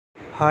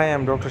Hi,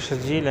 I'm Dr.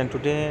 Shajil, and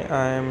today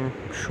I am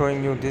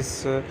showing you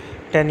this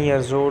 10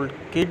 years old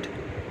kid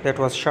that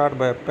was shot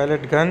by a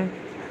pellet gun.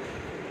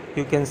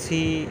 You can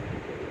see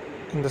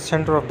in the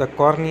center of the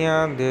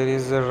cornea there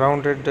is a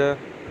rounded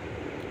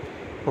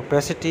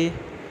opacity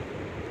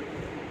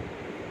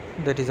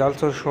that is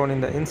also shown in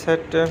the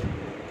inset,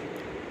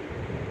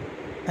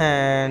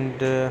 and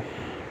the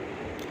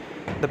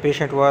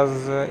patient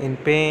was in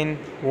pain,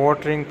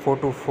 watering,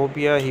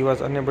 photophobia. He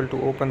was unable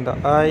to open the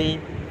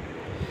eye.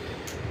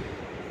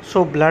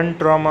 So blunt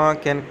trauma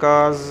can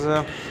cause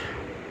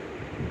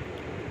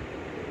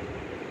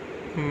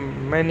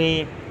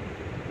many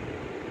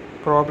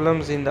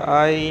problems in the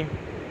eye.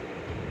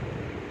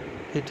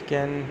 It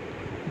can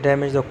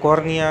damage the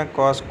cornea,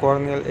 cause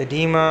corneal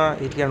edema,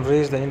 it can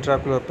raise the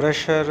intraocular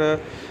pressure,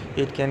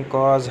 it can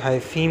cause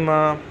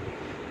hyphema,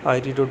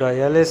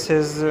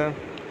 iridodialysis,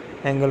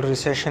 angle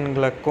recession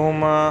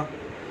glaucoma,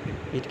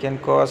 it can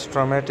cause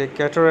traumatic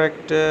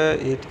cataract,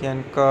 it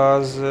can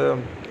cause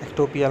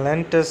ectopia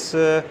lentis,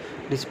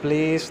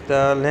 displace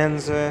the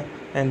lens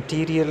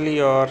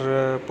anteriorly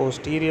or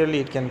posteriorly,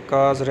 it can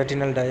cause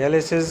retinal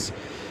dialysis,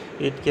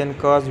 it can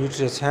cause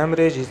vitreous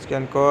hemorrhage, it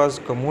can cause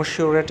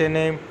commotio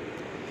retinae,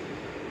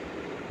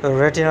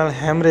 retinal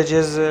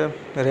hemorrhages,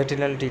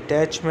 retinal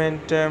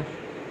detachment,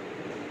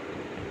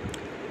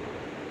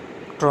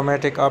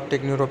 traumatic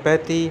optic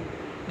neuropathy.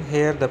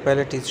 Here the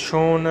pellet is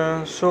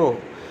shown. So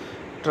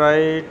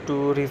try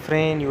to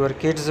refrain your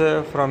kids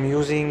from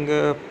using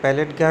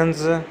pellet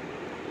guns.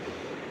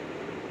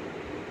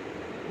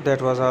 That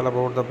was all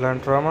about the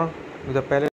blunt trauma with the pellet.